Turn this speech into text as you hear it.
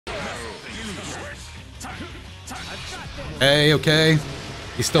Hey, okay.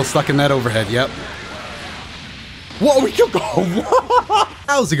 He's still stuck in that overhead, yep. Whoa, we can go.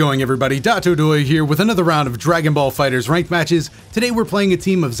 How's it going, everybody? Dotodoya here with another round of Dragonball FighterZ ranked matches. Today we're playing a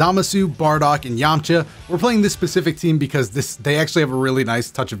team of ZAMASU, Bardock, and Yamcha. We're playing this specific team because they actually have a really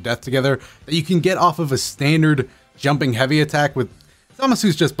nice touch of death together that you can get off of a standard jumping heavy attack with.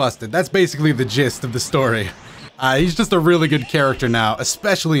 ZAMASU's just busted. That's basically the gist of the story. He's just a really good character now,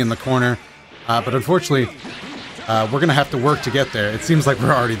 especially in the corner. But unfortunately, we're gonna have to work to get there. It seems like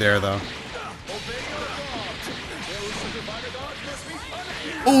we're already there, though.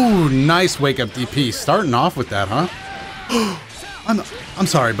 Ooh, nice wake-up DP. Starting off with that, huh? I'm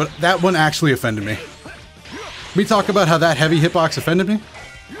sorry, but that one actually offended me. Can we talk about how that heavy hitbox offended me?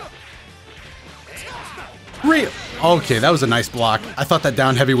 Real. Okay, that was a nice block. I thought that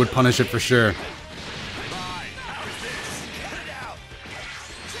down heavy would punish it for sure.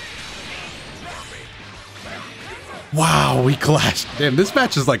 Wow, we clashed. Damn, this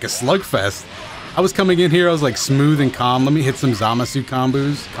match is like a slugfest. I was coming in here, I was like smooth and calm. Let me hit some ZAMASU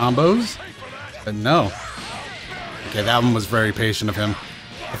combos. But no. Okay, that one was very patient of him.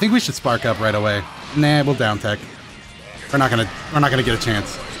 I think we should spark up right away. Nah, we'll down tech. We're not gonna get a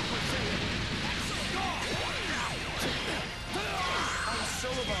chance.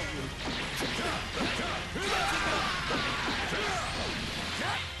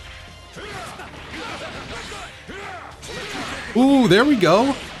 Ooh, there we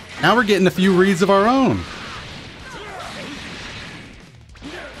go. Now we're getting a few reads of our own.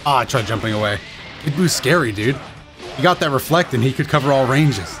 Ah, I tried jumping away. Kid Boo's scary, dude. He got that reflect and he could cover all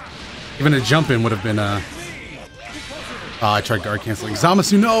ranges. Even a jump in would have been I tried guard canceling.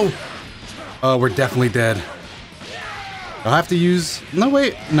 ZAMASU, no! Oh, we're definitely dead. He'll have to use... No,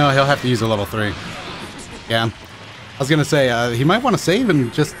 wait. No, he'll have to use a level 3. Yeah. I was gonna say, he might want to save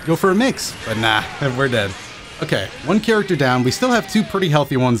and just go for a mix. But nah, we're dead. Okay, one character down. We still have two pretty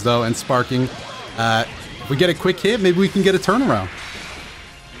healthy ones, though, and sparking. If we get a quick hit, maybe we can get a turnaround.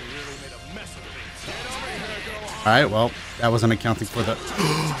 Alright, well, that wasn't accounting for the...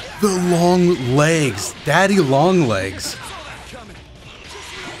 the long legs. Daddy long legs.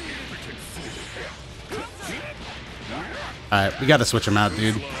 Alright, we gotta switch him out,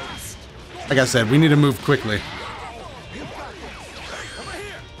 dude. Like I said, we need to move quickly.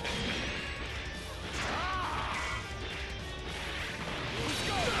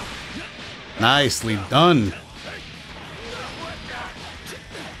 Nicely done.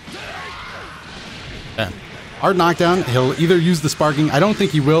 Yeah. Hard knockdown. He'll either use the sparking. I don't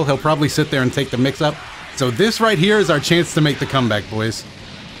think he will. He'll probably sit there and take the mix up. So this right here is our chance to make the comeback, boys.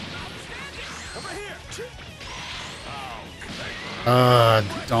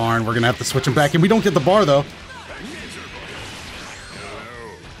 Darn. We're going to have to switch him back. And we don't get the bar, though.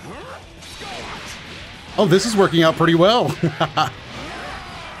 Oh, this is working out pretty well.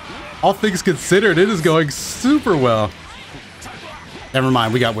 All things considered, it is going super well. Never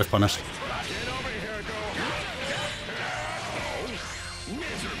mind, we got whiff punished.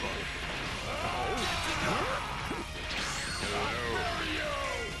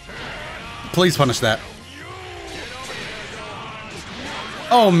 Please punish that.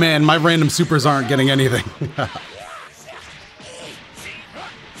 Oh man, my random supers aren't getting anything.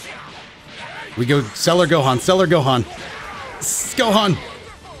 We go Seller Gohan, Seller Gohan. Gohan!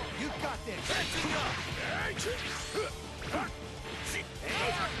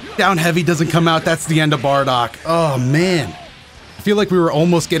 Down heavy doesn't come out. That's the end of Bardock. Oh, man. I feel like we were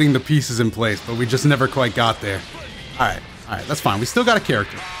almost getting the pieces in place, but we just never quite got there. All right, that's fine. We still got a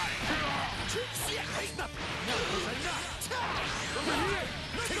character.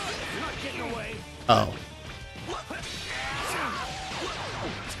 Oh.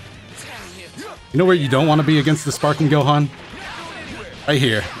 You know where you don't want to be against the Sparking Gohan? Right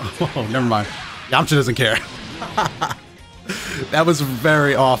here. Oh, never mind. Yamcha doesn't care. That was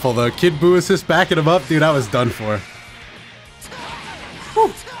very awful, though. Kid Buu assist backing him up. Dude, I was done for.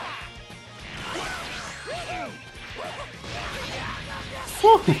 Whew.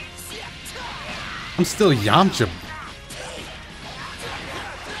 Whew. I'm still Yamcha.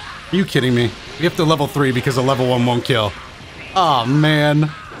 Are you kidding me? We have to level 3 because a level 1 won't kill. Oh man.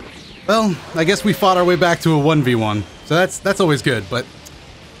 Well, I guess we fought our way back to a 1v1. So that's always good, but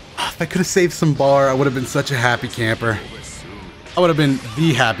if I could have saved some bar, I would have been such a happy camper. I would have been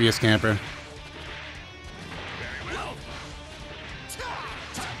the happiest camper.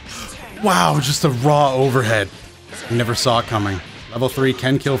 Wow, just a raw overhead. Never saw it coming. Level 3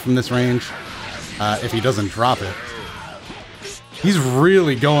 can kill from this range if he doesn't drop it. He's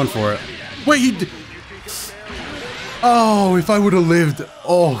really going for it. Wait, oh, if I would have lived,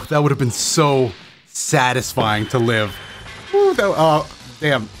 oh, that would have been so satisfying to live. Woo,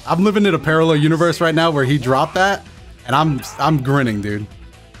 damn, I'm living in a parallel universe right now where he dropped that, and I'm grinning, dude.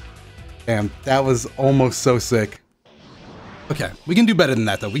 Damn, that was almost so sick. Okay, we can do better than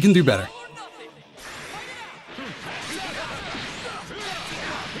that, though. We can do better.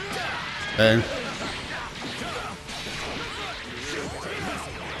 Okay.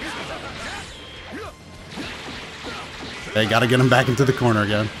 Okay, gotta get him back into the corner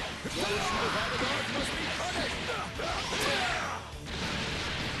again.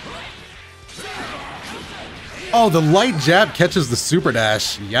 Oh, the light jab catches the super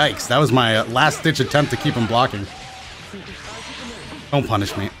dash. Yikes, that was my last-ditch attempt to keep him blocking. Don't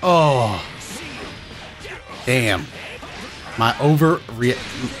punish me. Oh. Damn. My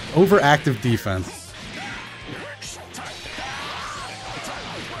overactive defense.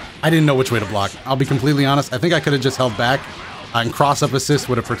 I didn't know which way to block. I'll be completely honest. I think I could have just held back and cross-up assist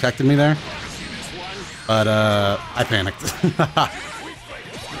would have protected me there. But, I panicked.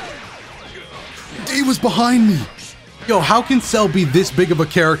 He was behind me. Yo, how can Cell be this big of a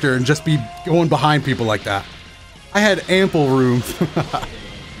character and just be going behind people like that? I had ample room.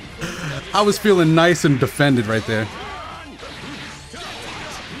 I was feeling nice and defended right there.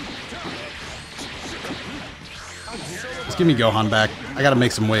 Just give me Gohan back. I gotta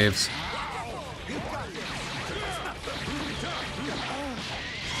make some waves.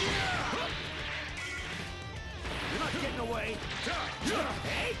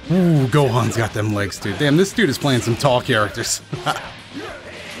 Ooh, Gohan's got them legs, dude. Damn, this dude is playing some tall characters.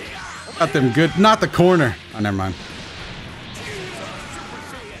 Got them good. Not the corner. Oh, never mind.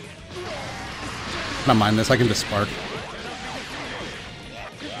 I don't mind this. I can just spark.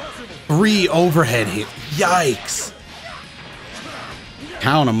 3 overhead hit. Yikes.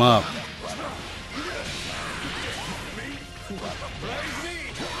 Count them up.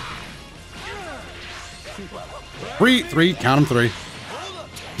 Three. Count them 3.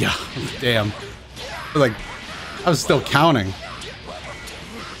 Yeah, damn. Like, I was still counting.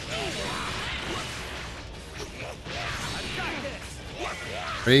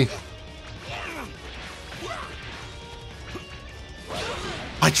 Three.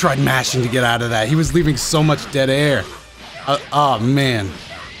 I tried mashing to get out of that. He was leaving so much dead air. Oh, man.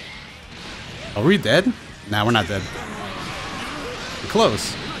 Are we dead? Nah, we're not dead. We're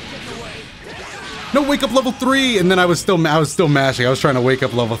close. No, wake up level 3, and then I was still mashing. I was trying to wake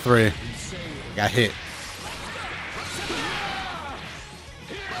up level 3. Got hit.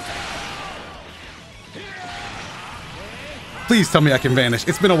 Please tell me I can vanish.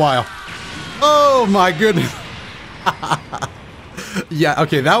 It's been a while. Oh my goodness. Yeah,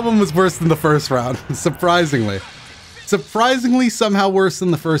 okay, that one was worse than the first round. Surprisingly. Surprisingly, somehow worse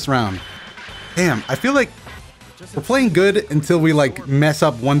than the first round. Damn, I feel like we're playing good until we, like, mess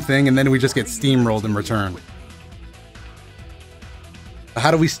up one thing and then we just get steamrolled in return.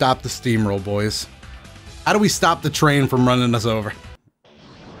 How do we stop the steamroll, boys? How do we stop the train from running us over?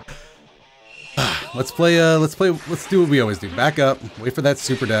 Let's do what we always do. Back up, wait for that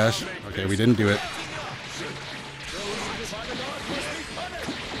super dash. Okay, we didn't do it.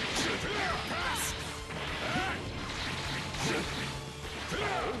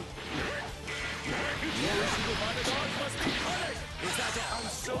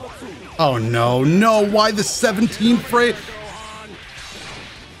 Oh no, no, why the 17 frame?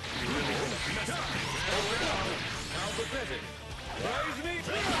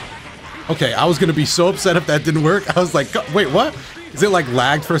 Okay, I was gonna be so upset if that didn't work. I was like, wait, what? Is it like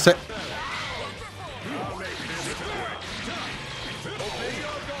lagged for a sec?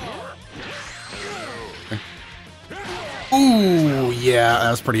 Ooh, yeah, that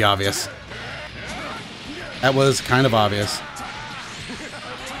was pretty obvious. That was kind of obvious.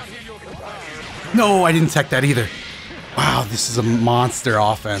 No, I didn't tech that either. Wow, this is a monster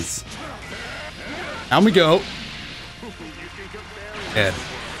offense. Down we go. Dead.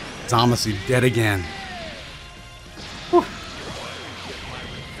 ZAMASU dead again. Whew.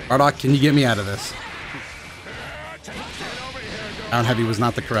 Bardock, can you get me out of this? Down heavy was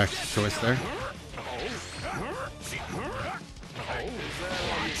not the correct choice there.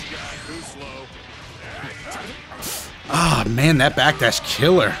 Ah, man, that backdash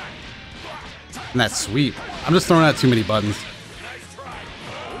killer. And that sweep. I'm just throwing out too many buttons.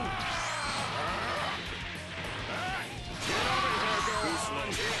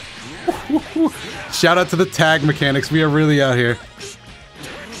 Shout out to the tag mechanics. We are really out here.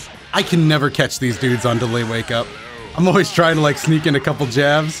 I can never catch these dudes on delay wake up. I'm always trying to like sneak in a couple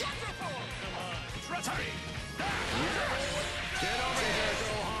jabs.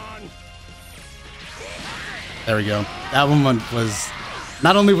 There we go. That one was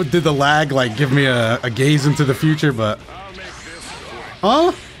Not only did the lag like give me a gaze into the future, but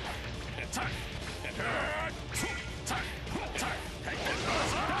huh?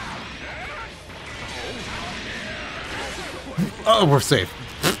 Oh, we're safe.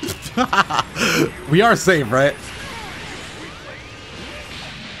 We are safe, right?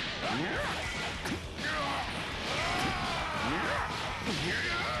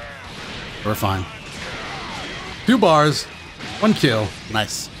 We're fine. 2 bars, 1 kill.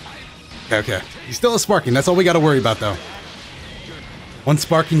 Nice. Okay, okay. He's still a sparking. That's all we got to worry about, though. 1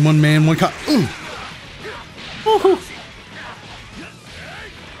 sparking, 1 man, 1 con. Ooh. Woohoo.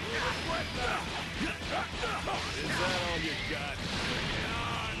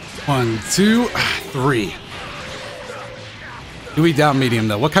 1, 2, 3. Do we down medium,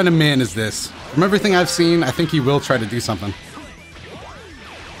 though? What kind of man is this? From everything I've seen, I think he will try to do something.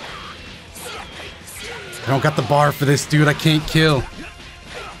 I don't got the bar for this, dude. I can't kill.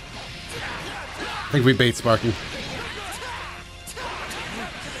 I think we bait sparking.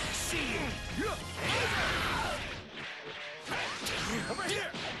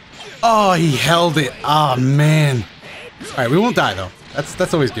 Oh, he held it. Oh, man. All right, we won't die, though.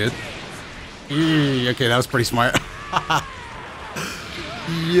 That's always good. Okay, that was pretty smart.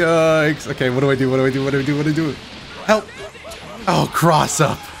 Yikes. Okay, what do I do? What do I do? What do I do? What do I do? Help. Oh, cross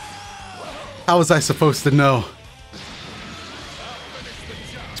up. How was I supposed to know?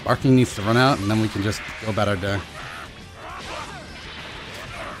 Sparking needs to run out, and then we can just go about our day.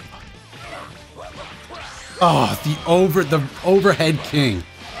 Oh, the overhead king.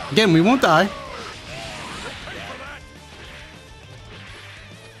 Again, we won't die.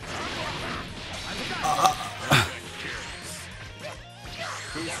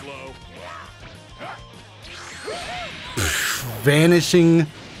 Vanishing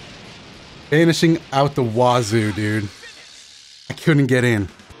out the wazoo, dude. I couldn't get in.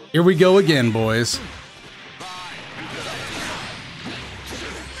 Here we go again, boys.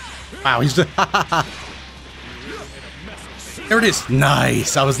 Wow, he's just... There it is.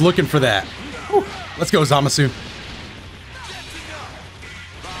 Nice. I was looking for that. Whew. Let's go, ZAMASU.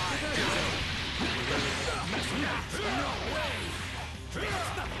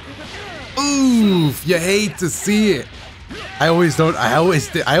 Oof, you hate to see it. I always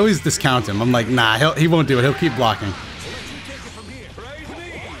discount him. I'm like, nah, he won't do it. He'll keep blocking.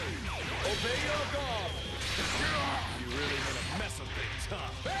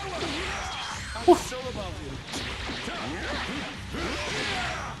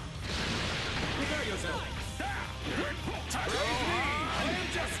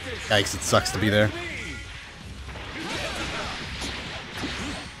 Yikes, it sucks to be there.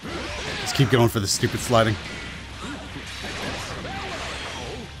 Just keep going for the stupid sliding.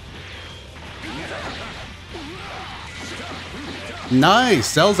 Nice,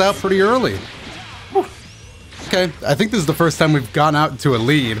 sells out pretty early. Whew. Okay, I think this is the first time we've gone out into a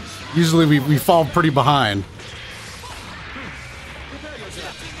lead. Usually we fall pretty behind.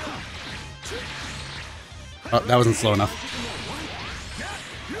 Oh, that wasn't slow enough.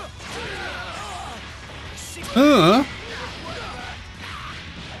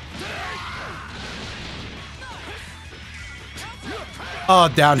 Oh,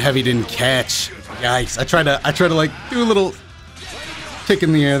 down heavy didn't catch. Yikes! I try to like do a little kick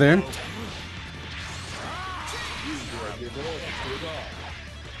in the air there.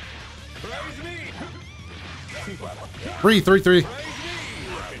 Three.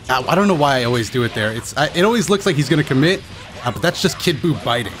 I don't know why I always do it there. It always looks like he's gonna commit, but that's just Kid Boo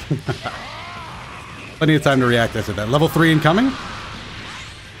biting. Plenty of time to react after that. Level 3 incoming.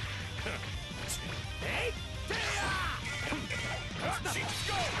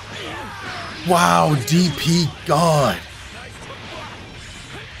 Wow, DP God.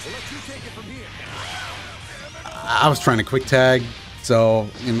 I was trying to quick tag, so,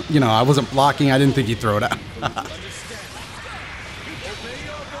 you know, I wasn't blocking. I didn't think he'd throw it out.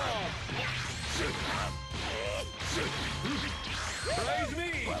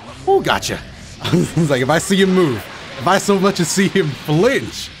 Oh, gotcha. I was like, if I see him move, if I so much as see him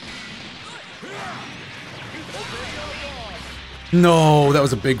flinch. No, that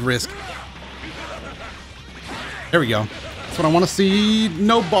was a big risk. There we go. That's what I want to see.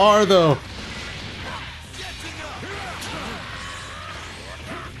 No bar, though.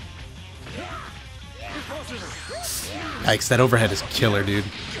 Yikes, that overhead is killer, dude.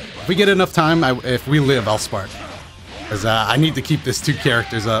 If we get enough time, if we live, I'll spark. Because I need to keep these 2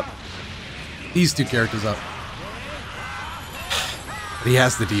 characters up. These 2 characters up. But he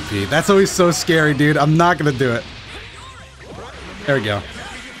has the DP. That's always so scary, dude. I'm not going to do it. There we go.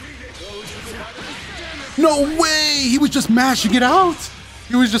 No way! He was just mashing it out!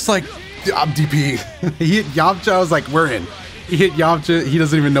 He was just like, I'm DP. He hit Yamcha. I was like, we're in. He hit Yamcha. He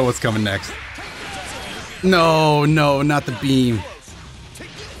doesn't even know what's coming next. No, no, not the beam.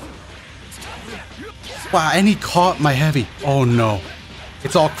 Wow, and he caught my heavy. Oh no.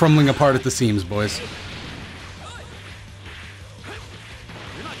 It's all crumbling apart at the seams, boys.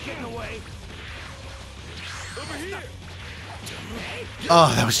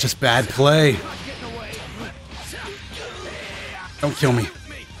 Oh, that was just bad play. Don't kill me.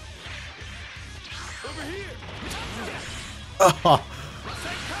 Oh.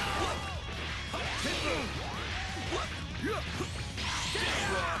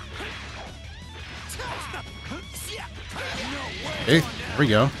 Okay, there we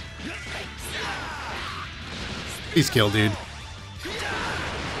go. Please kill, dude.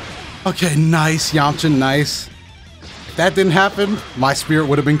 Okay, nice, Yamcha, nice. If that didn't happen, my spirit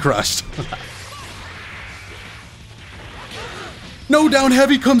would have been crushed. No, down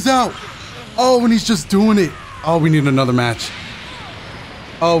heavy comes out. Oh, and he's just doing it. Oh, we need another match.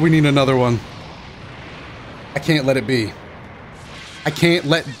 Oh, we need another one. I can't let it be. I can't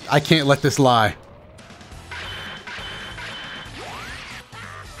let this lie.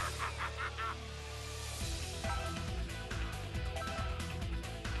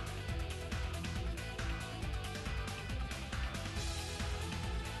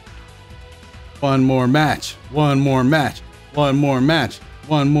 One more match. One more match. One more match.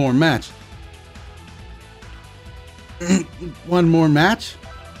 One more match. One more match?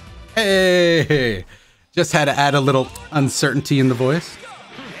 Hey! Just had to add a little uncertainty in the voice.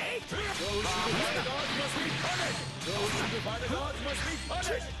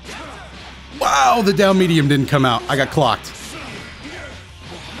 Wow, the down medium didn't come out. I got clocked.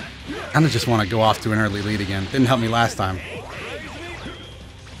 Kinda just want to go off to an early lead again. Didn't help me last time.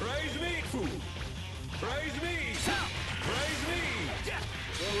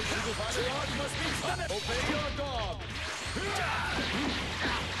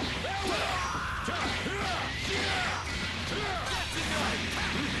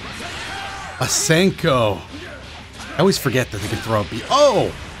 A Senko. I always forget that they can throw a beat.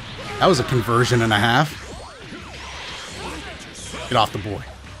 Oh! That was a conversion and a half. Get off the boy.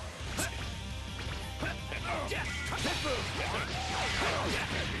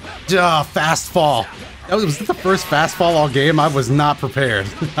 Fast fall. Was this the first fast fall all game? I was not prepared.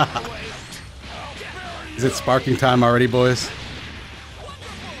 Is it sparking time already, boys?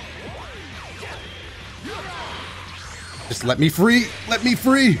 Just let me free. Let me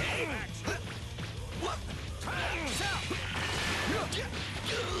free.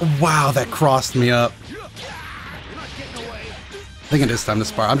 Wow, that crossed me up. I think it is time to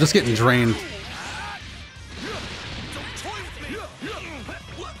spar. I'm just getting drained.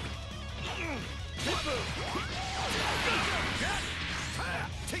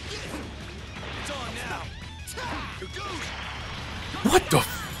 What the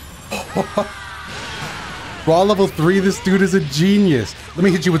Raw level 3, this dude is a genius. Let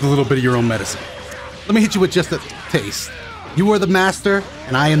me hit you with a little bit of your own medicine. Let me hit you with just a taste. You are the master,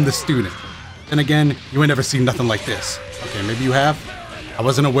 and I am the student. And again, you ain't never seen nothing like this. Okay, maybe you have. I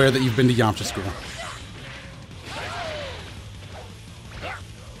wasn't aware that you've been to Yamcha school.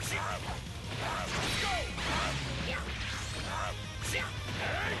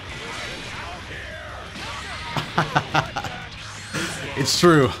 It's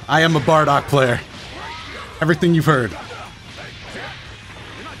true. I am a Bardock player. Everything you've heard.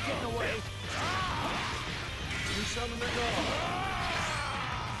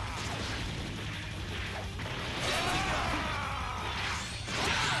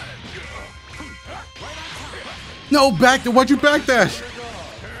 No, back there. Why'd you backdash?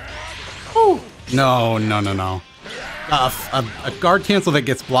 Oh. No, no, no, no. A guard cancel that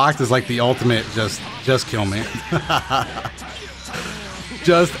gets blocked is like the ultimate. Just kill me.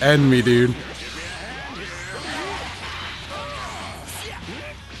 Just end me, dude.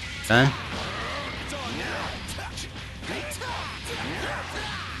 Okay.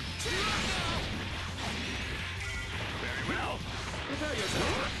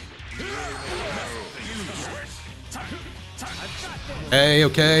 Hey,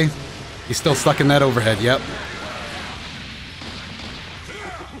 okay. He's still stuck in that overhead, yep.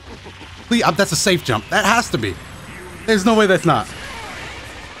 Please, that's a safe jump. That has to be. There's no way that's not.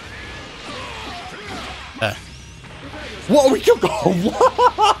 Whoa, we can go.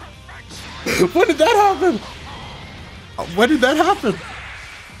 When did that happen? When did that happen?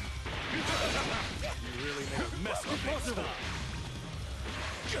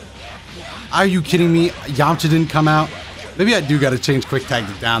 Are you kidding me? Yamcha didn't come out? Maybe I do gotta change quick tag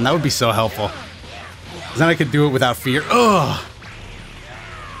to down. That would be so helpful. 'Cause then I could do it without fear. Ugh.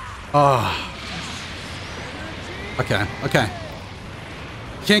 Oh. Okay, okay.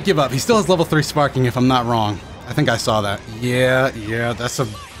 Can't give up. He still has level 3 sparking if I'm not wrong. I think I saw that. Yeah, that's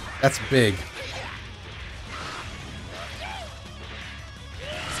big.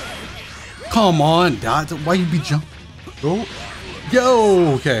 Come on, Dot. Why you be jumping? Go.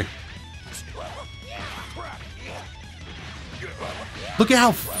 Yo, okay. Look at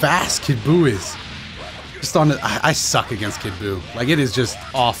how fast Kid Buu is. Just on I suck against Kid Buu. Like, it is just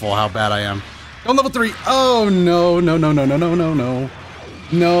awful how bad I am. On level 3. Oh, no, no, no, no, no, no, no, no.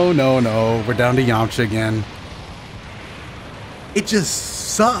 No, no, no. We're down to Yamcha again. It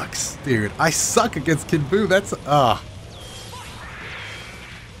just sucks, dude. I suck against Kid Buu. That's,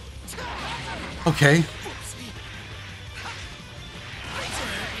 Okay.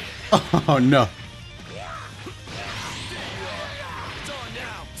 Oh, no.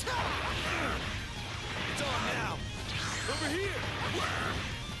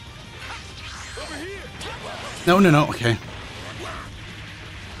 No, no, no. Okay.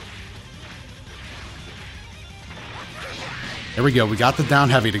 There we go. We got the down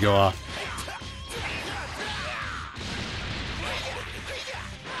heavy to go off.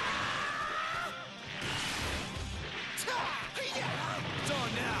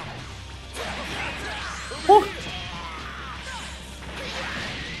 Woo.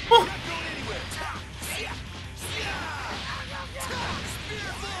 Woo.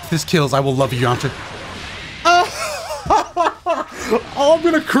 If this kills, I will love you, Yamcha. Oh, I'm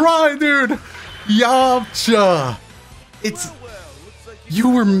gonna cry, dude. Yamcha. You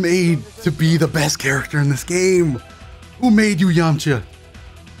were made to be the best character in this game. Who made you, Yamcha?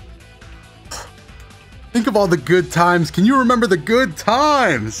 Think of all the good times. Can you remember the good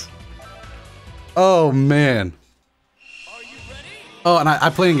times? Oh, man. Oh, and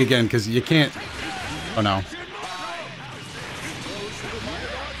I'm playing again because you can't. Oh, no.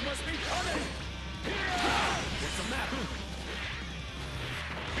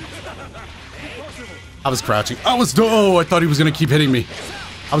 I was crouching. Oh, I thought he was gonna keep hitting me.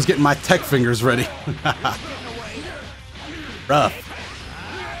 I was getting my tech fingers ready. Rough.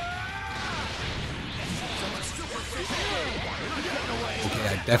 Okay,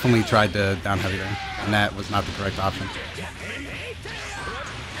 I definitely tried to down heavy there, and that was not the correct option.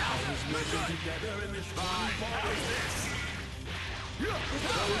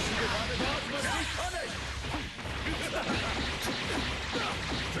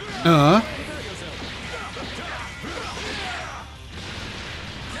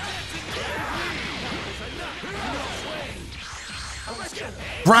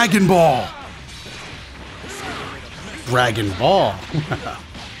 Dragon Ball! Dragon Ball!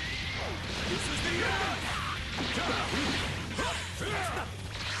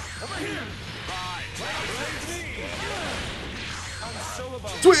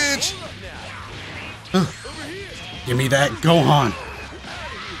 Switch! Give me that Gohan!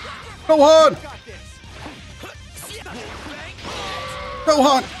 Gohan!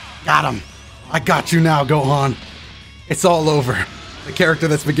 Gohan! Got him! I got you now, Gohan! It's all over. The character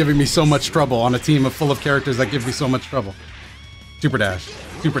that's been giving me so much trouble on a team full of characters that give me so much trouble. Super dash.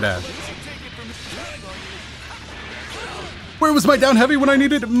 Super dash. Where was my down heavy when I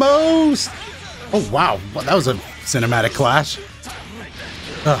needed it most? Oh, wow. Well, that was a cinematic clash.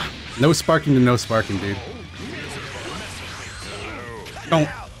 No sparking to no sparking, dude. Don't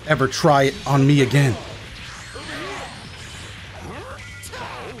ever try it on me again.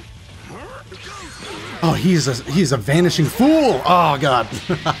 Oh, he's a vanishing fool. Oh, God.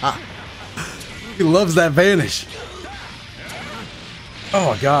 He loves that vanish.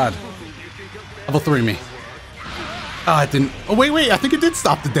 Oh, God. Level 3 me. Oh, it didn't. Oh, wait. I think it did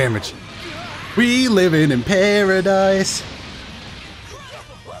stop the damage. We living in paradise.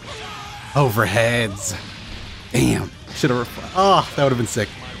 Overheads. Damn. Should have. Oh, that would have been sick.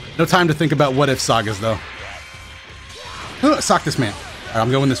 No time to think about what if sagas, though. Sock this man. All right,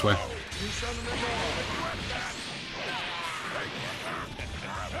 I'm going this way.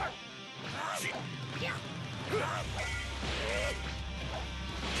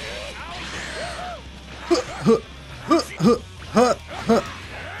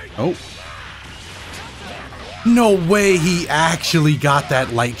 Oh. No way he actually got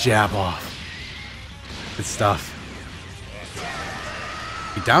that light jab off. Good stuff.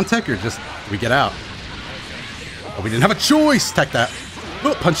 We down tech or just we get out? Oh, we didn't have a choice. Tech that.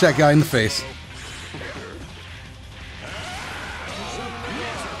 Oh, punch that guy in the face.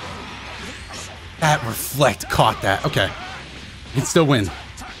 That reflect caught that. Okay. We can still win.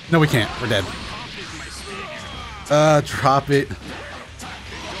 No, we can't. We're dead. Drop it.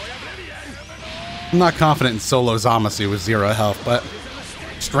 I'm not confident in solo ZAMASU with 0 health, but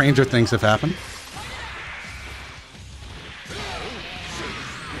Stranger things have happened.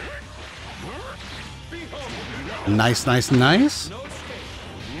 Nice, nice, nice.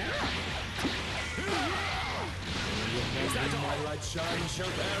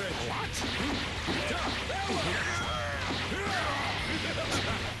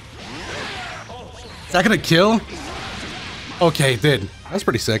 Is that gonna kill? Okay, it did. That's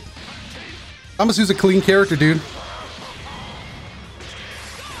pretty sick. ZAMASU's a clean character, dude.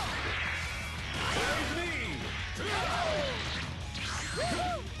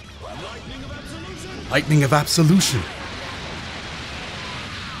 Lightning of Absolution.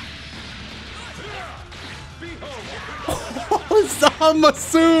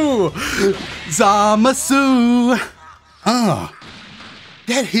 ZAMASU! ZAMASU!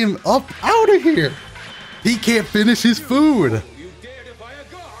 Get him up out of here! He can't finish his food!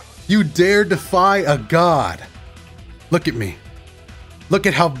 You dare defy a god! Look at me. Look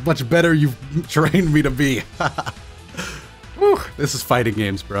at how much better you've trained me to be. Whew, this is fighting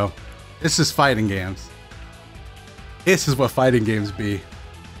games, bro. This is fighting games. This is what fighting games be.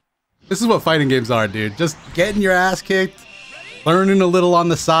 This is what fighting games are, dude. Just getting your ass kicked, learning a little on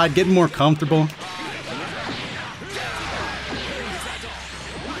the side, getting more comfortable.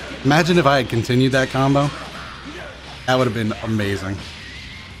 Imagine if I had continued that combo. That would have been amazing.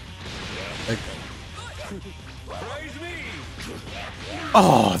 Like,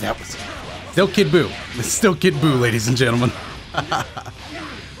 oh, that was still Kid Buu. It's still Kid Buu, ladies and gentlemen.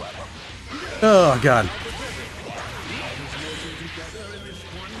 Oh, God.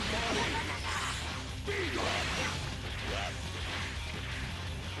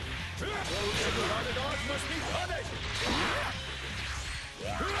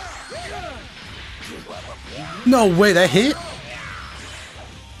 No way, that hit?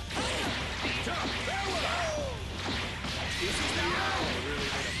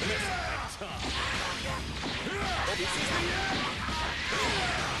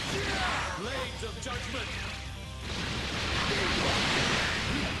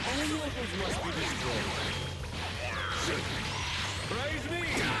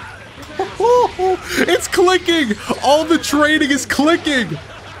 It's clicking! All the training is clicking!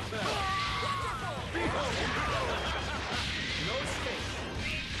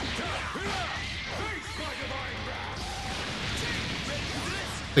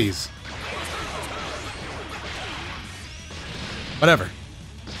 Please. Whatever.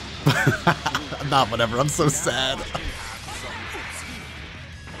 Not whatever, I'm so sad.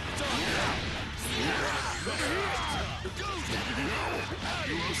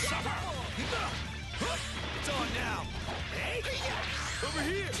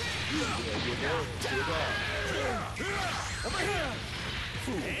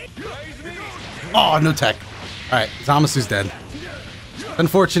 Oh, no tech. Alright, ZAMASU's dead.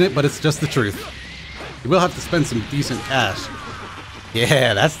 Unfortunate, but it's just the truth. You will have to spend some decent cash.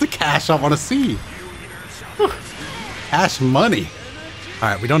 Yeah, that's the cash I want to see. Whew. Cash money.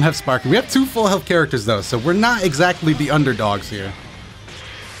 Alright, we don't have Sparky. We have 2 full health characters, though, so we're not exactly the underdogs here.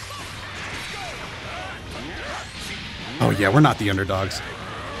 Oh, yeah, we're not the underdogs.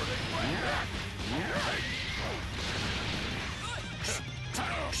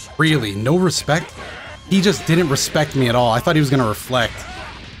 Really? No respect? He just didn't respect me at all. I thought he was going to reflect.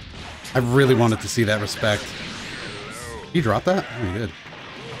 I really wanted to see that respect. He dropped that? Oh, he did.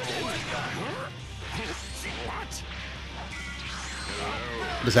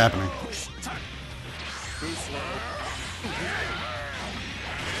 What is happening?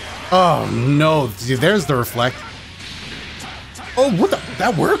 Oh, no. See, there's the reflect. Oh, what the?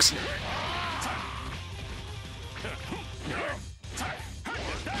 That works?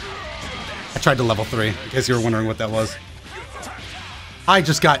 I tried to level 3, in case you were wondering what that was. I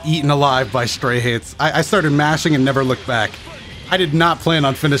just got eaten alive by stray hits. I started mashing and never looked back. I did not plan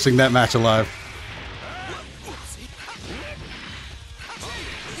on finishing that match alive.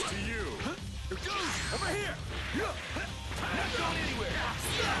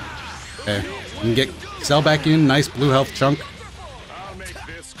 Okay, we can get Cell back in. Nice blue health chunk.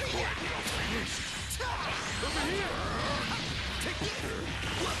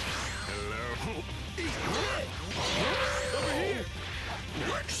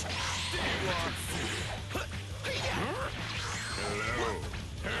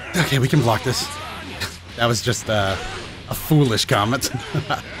 Okay, we can block this. That was just a foolish comment.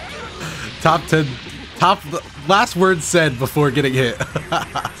 Top 10, last word said before getting hit.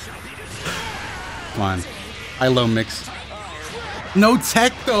 Come on. High-low mix. No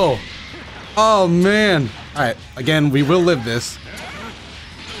tech, though. Oh, man. All right, again, we will live this.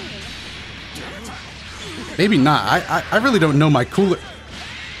 Maybe not. I really don't know my cooler.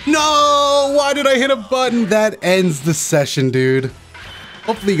 No! Why did I hit a button? That ends the session, dude.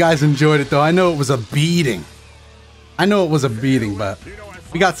 Hopefully you guys enjoyed it, though. I know it was a beating. But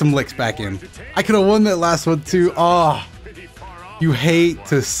we got some licks back in. I could have won that last one, too. Oh, you hate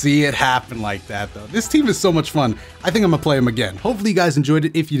to see it happen like that, though. This team is so much fun. I think I'm gonna play them again. Hopefully you guys enjoyed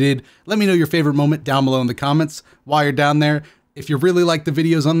it. If you did, let me know your favorite moment down below in the comments. While you're down there, if you really like the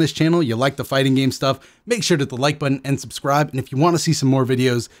videos on this channel, you like the fighting game stuff, make sure to hit the like button and subscribe. And if you want to see some more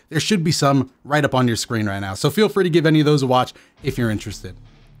videos, there should be some right up on your screen right now. So feel free to give any of those a watch if you're interested.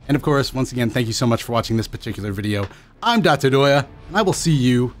 And of course, once again, thank you so much for watching this particular video. I'm Dotodoya, and I will see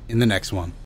you in the next one.